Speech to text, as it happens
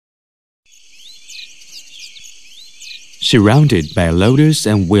surrounded by lotus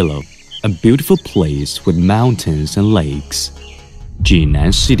and willow, a beautiful place with mountains and lakes.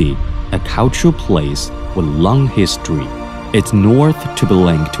 Jinan City, a cultural place with long history. It's north to be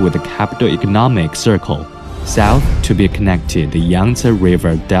linked with the capital economic circle, south to be connected the Yangtze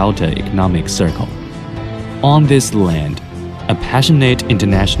River Delta economic circle. On this land, a passionate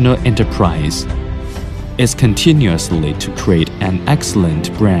international enterprise is continuously to create an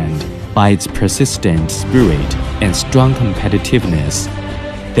excellent brand by its persistent spirit and strong competitiveness.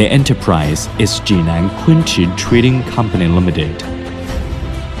 The enterprise is Jinan Kunchi Trading Company Limited.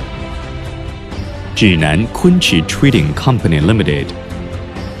 Jinan Kunchi Trading Company Limited.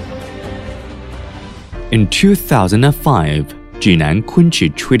 In 2005, Jinan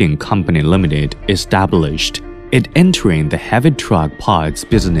Kunchi Trading Company Limited established it, entering the heavy truck parts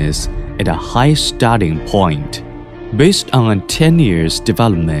business at a high starting point. Based on a 10 years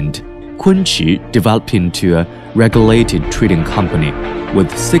development, Kунчи developed into a regulated trading company with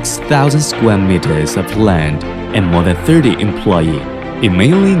 6,000 square meters of land and more than 30 employees. It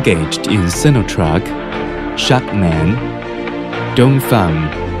mainly engaged in Sinotruk, Shackman, Dongfang,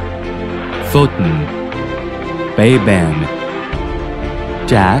 Photon, Beiban,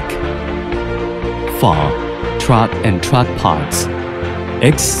 Jack, Fa, truck and truck parts,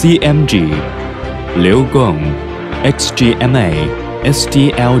 XCMG, LIUGONG, XGMA,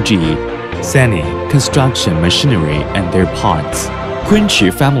 SDLG, SHANI, construction machinery and their parts.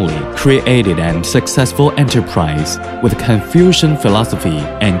 Kунчi family created a successful enterprise with Confucian philosophy,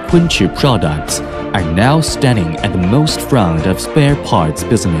 and Kунчi products are now standing at the most front of spare parts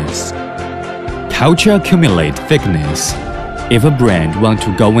business. Culture accumulate thickness. If a brand wants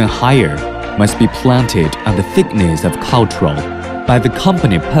to go in higher, must be planted on the thickness of cultural by the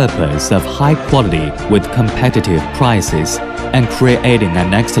company purpose of high quality with competitive prices and creating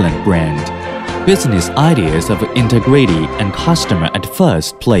an excellent brand. Business ideas of integrity and customer at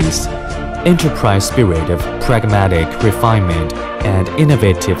first place. Enterprise spirit of pragmatic refinement and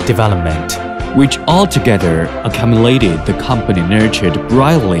innovative development, which altogether accumulated the company nurtured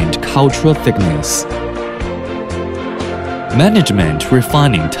brilliant cultural thickness. Management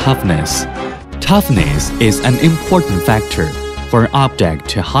refining toughness. Toughness is an important factor for an object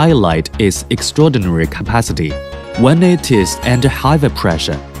to highlight its extraordinary capacity when it is under heavy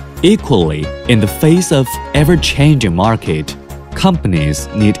pressure. Equally, in the face of ever-changing market, companies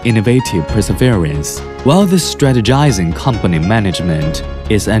need innovative perseverance, while the strategizing company management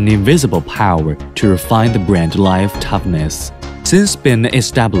is an invisible power to refine the brand life toughness. Since being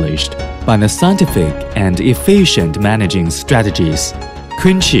established by the scientific and efficient managing strategies,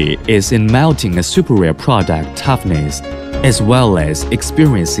 Kунчi is in melting a superior product toughness, as well as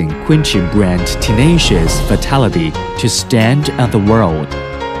experiencing Kунчi brand tenacious vitality to stand on the world.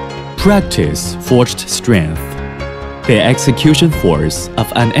 Practice forged strength. The execution force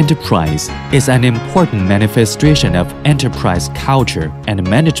of an enterprise is an important manifestation of enterprise culture and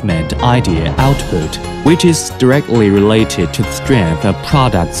management idea output, which is directly related to the strength of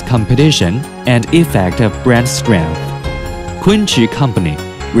product's competition and effect of brand strength. Kунчi Company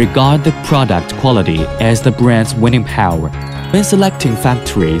regard the product quality as the brand's winning power when selecting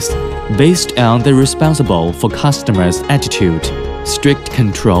factories based on the responsible for customers' attitude. Strict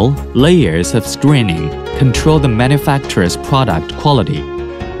control, layers of screening, control the manufacturer's product quality,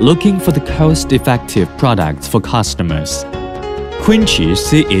 looking for the cost-effective products for customers. Kунчi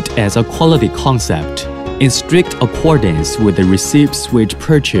see it as a quality concept, in strict accordance with the receipts which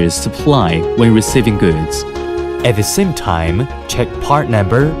purchase supply when receiving goods. At the same time, check part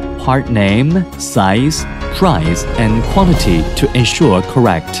number, part name, size, price, and quantity to ensure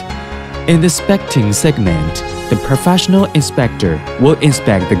correct. In the inspecting segment, the professional inspector will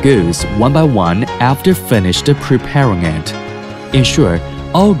inspect the goods one by one after finished preparing it. Ensure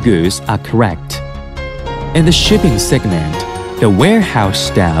all goods are correct. In the shipping segment, the warehouse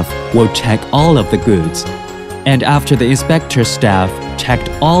staff will check all of the goods, and after the inspector staff checked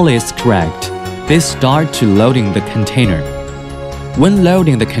all is correct, they start to loading the container. When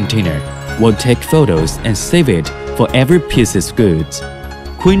loading the container, we'll take photos and save it for every piece of goods.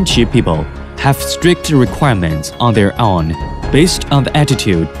 Kунчi people have strict requirements on their own, based on the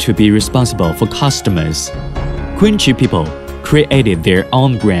attitude to be responsible for customers. Kунчi people created their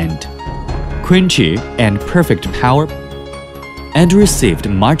own brand, Kунчi and Perfect Power, and received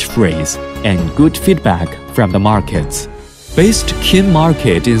much praise and good feedback from the markets. Based keen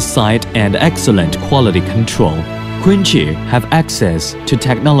market insight and excellent quality control, Kунчi have access to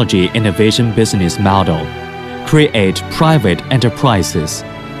technology innovation business model, create private enterprises,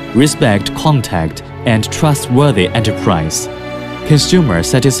 respect contact and trustworthy enterprise, consumer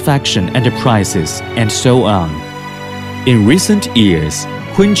satisfaction enterprises, and so on. In recent years,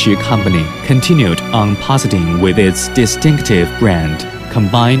 Kunchi Company continued on positing with its distinctive brand,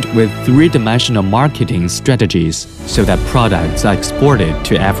 combined with three-dimensional marketing strategies so that products are exported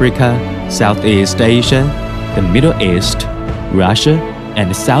to Africa, Southeast Asia, the Middle East, Russia,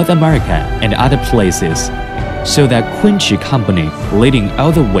 and South America and other places, so that Kunchi Company leading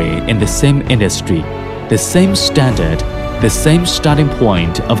all the way in the same industry, the same standard, the same starting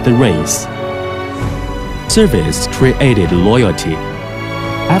point of the race. Service created loyalty.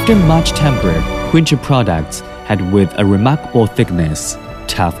 After much temper, Kunchi products had with a remarkable thickness,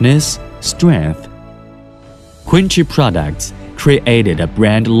 toughness, strength. Kunchi products created a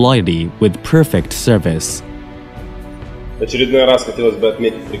brand loyalty with perfect service. В очередной раз хотелось бы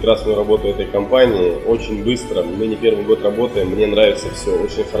отметить прекрасную работу этой компании. Очень быстро, мы не первый год работаем, мне нравится все,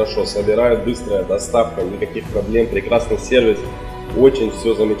 очень хорошо собирают, быстрая доставка, никаких проблем, прекрасный сервис. Очень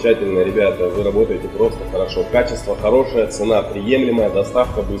все замечательно, ребята, вы работаете просто хорошо. Качество хорошее, цена приемлемая,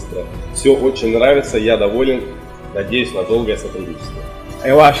 доставка быстрая. Все очень нравится, я доволен, надеюсь на долгое сотрудничество.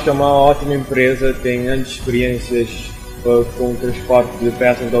 Eu acho que é uma ótima empresa, tem grandes experiências com o transporte de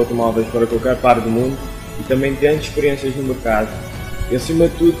peças de automóveis para qualquer parte do mundo e também tem grandes experiências no mercado. E acima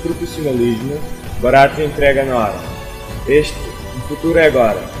de tudo, profissionalismo, barato e entrega na hora. O futuro é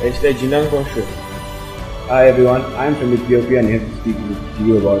agora. Este é Jinan Kunchi. Hi everyone, I'm from Ethiopia and here to speak to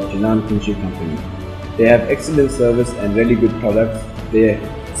you about Jinan Kunchi Company. They have excellent service and really good products. Their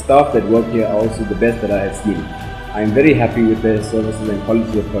staff that work here are also the best that I have seen. I'm very happy with their services and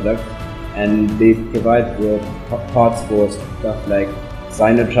quality of product, and they provide parts for stuff like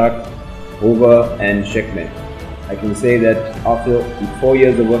Sinotrack, HOWO and Checkmate. I can say that after 4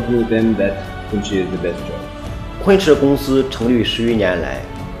 years of working with them, that Kунчи is the best choice. 昆驰公司成立11年来，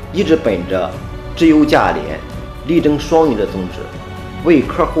一直本着质优价廉、力争双赢的宗旨，为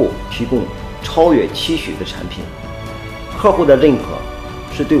客户提供超越期许的产品。客户的认可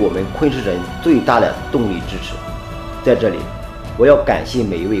是对我们昆驰人最大的动力支持。在这里，我要感谢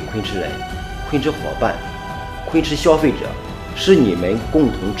每一位昆驰人、昆驰伙伴、昆驰消费者，是你们共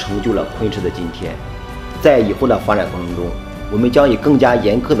同成就了昆驰的今天。在以后的发展过程中，我们将以更加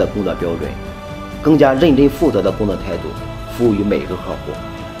严苛的工作标准、更加认真负责的工作态度，服务于每个客户，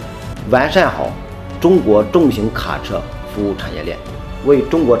完善好中国重型卡车服务产业链，为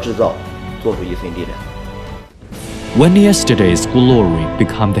中国制造做出一份力量。When yesterday's glory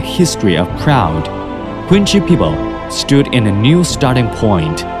became the history of proud, Kunchi people stood in a new starting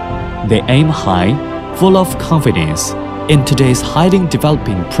point. They aim high, full of confidence, in today's highly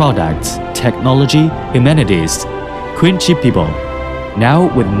developing products, technology, humanities. Kunchi people,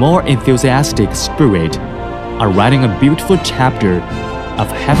 now with more enthusiastic spirit, are writing a beautiful chapter of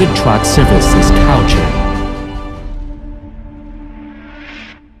heavy truck services culture.